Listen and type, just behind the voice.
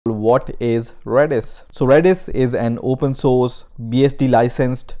what is Redis. So Redis is an open source BSD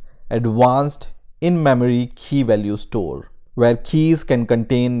licensed advanced in-memory key value store where keys can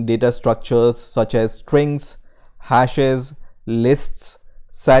contain data structures such as strings, hashes, lists,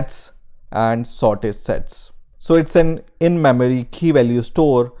 sets, and sorted sets. So it's an in-memory key value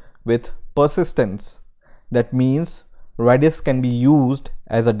store with persistence. That means Redis can be used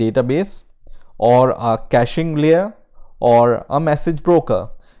as a database or a caching layer or a message broker.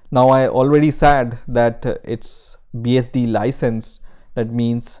 Now I already said that it's BSD licensed. That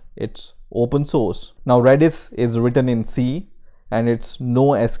means it's open source. Now Redis is written in C and it's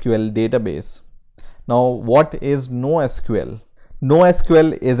NoSQL database. Now what is NoSQL?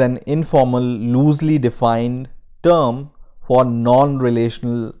 NoSQL is an informal, loosely defined term for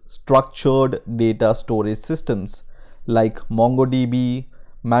non-relational structured data storage systems like MongoDB,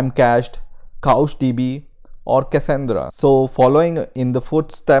 Memcached, CouchDB, or Cassandra. So following in the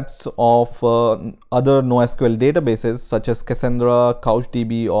footsteps of other NoSQL databases such as Cassandra,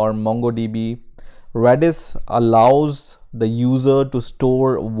 CouchDB, or MongoDB, Redis allows the user to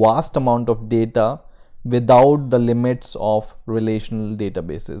store vast amount of data without the limits of relational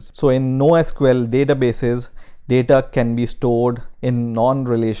databases. So in NoSQL databases, data can be stored in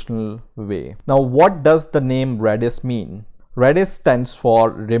non-relational way. Now what does the name Redis mean? Redis stands for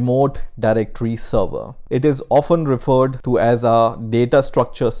Remote Directory Server. It is often referred to as a data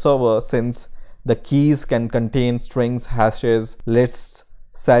structure server since the keys can contain strings, hashes, lists,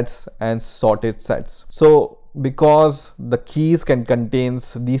 sets, and sorted sets. So because the keys can contain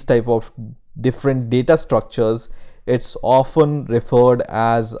these type of different data structures, it's often referred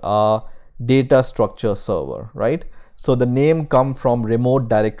as a data structure server, right? So the name comes from Remote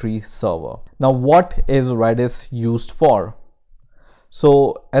Directory Server. Now what is Redis used for?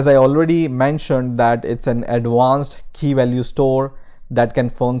 So as I already mentioned that it's an advanced key value store that can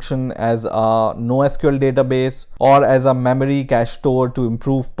function as a NoSQL database or as a memory cache store to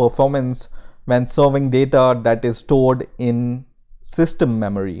improve performance when serving data that is stored in system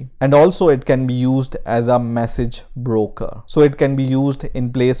memory. And also it can be used as a message broker. So it can be used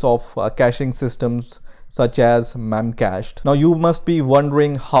in place of caching systems such as Memcached. Now you must be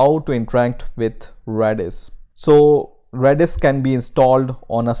wondering how to interact with Redis. So Redis can be installed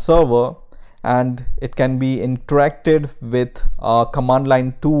on a server and it can be interacted with a command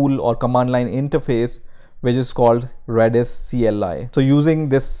line tool or command line interface which is called Redis CLI. So using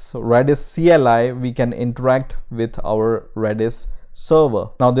this Redis CLI, we can interact with our Redis server.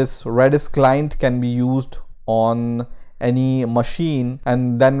 Now this Redis client can be used on any machine,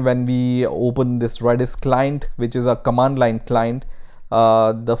 and then when we open this Redis client, which is a command line client,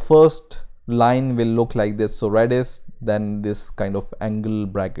 the first line will look like this. So Redis, then this kind of angle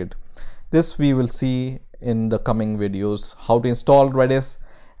bracket. This we will see in the coming videos, how to install Redis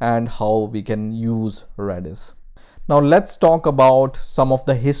and how we can use Redis. Now let's talk about some of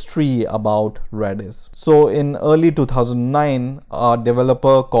the history about Redis. So in early 2009, a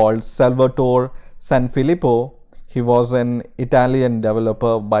developer called Salvatore Sanfilippo, he was an Italian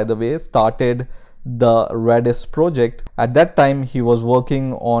developer by the way, started the Redis project. At that time, he was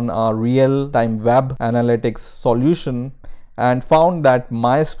working on a real-time web analytics solution and found that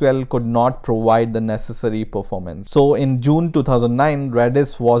MySQL could not provide the necessary performance. So in June 2009,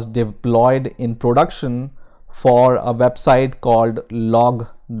 Redis was deployed in production for a website called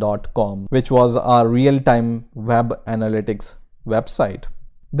log.com, which was a real-time web analytics website.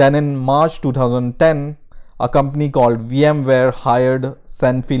 Then in March 2010, a company called VMware hired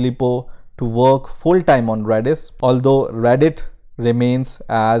Sanfilippo to work full-time on Redis, although Redis remains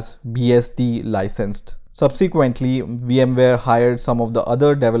as BSD licensed. Subsequently, VMware hired some of the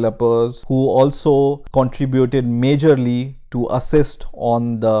other developers who also contributed majorly to assist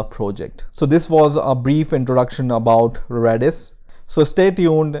on the project. So this was a brief introduction about Redis. So stay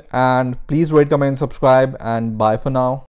tuned and please rate, comment, subscribe, and bye for now.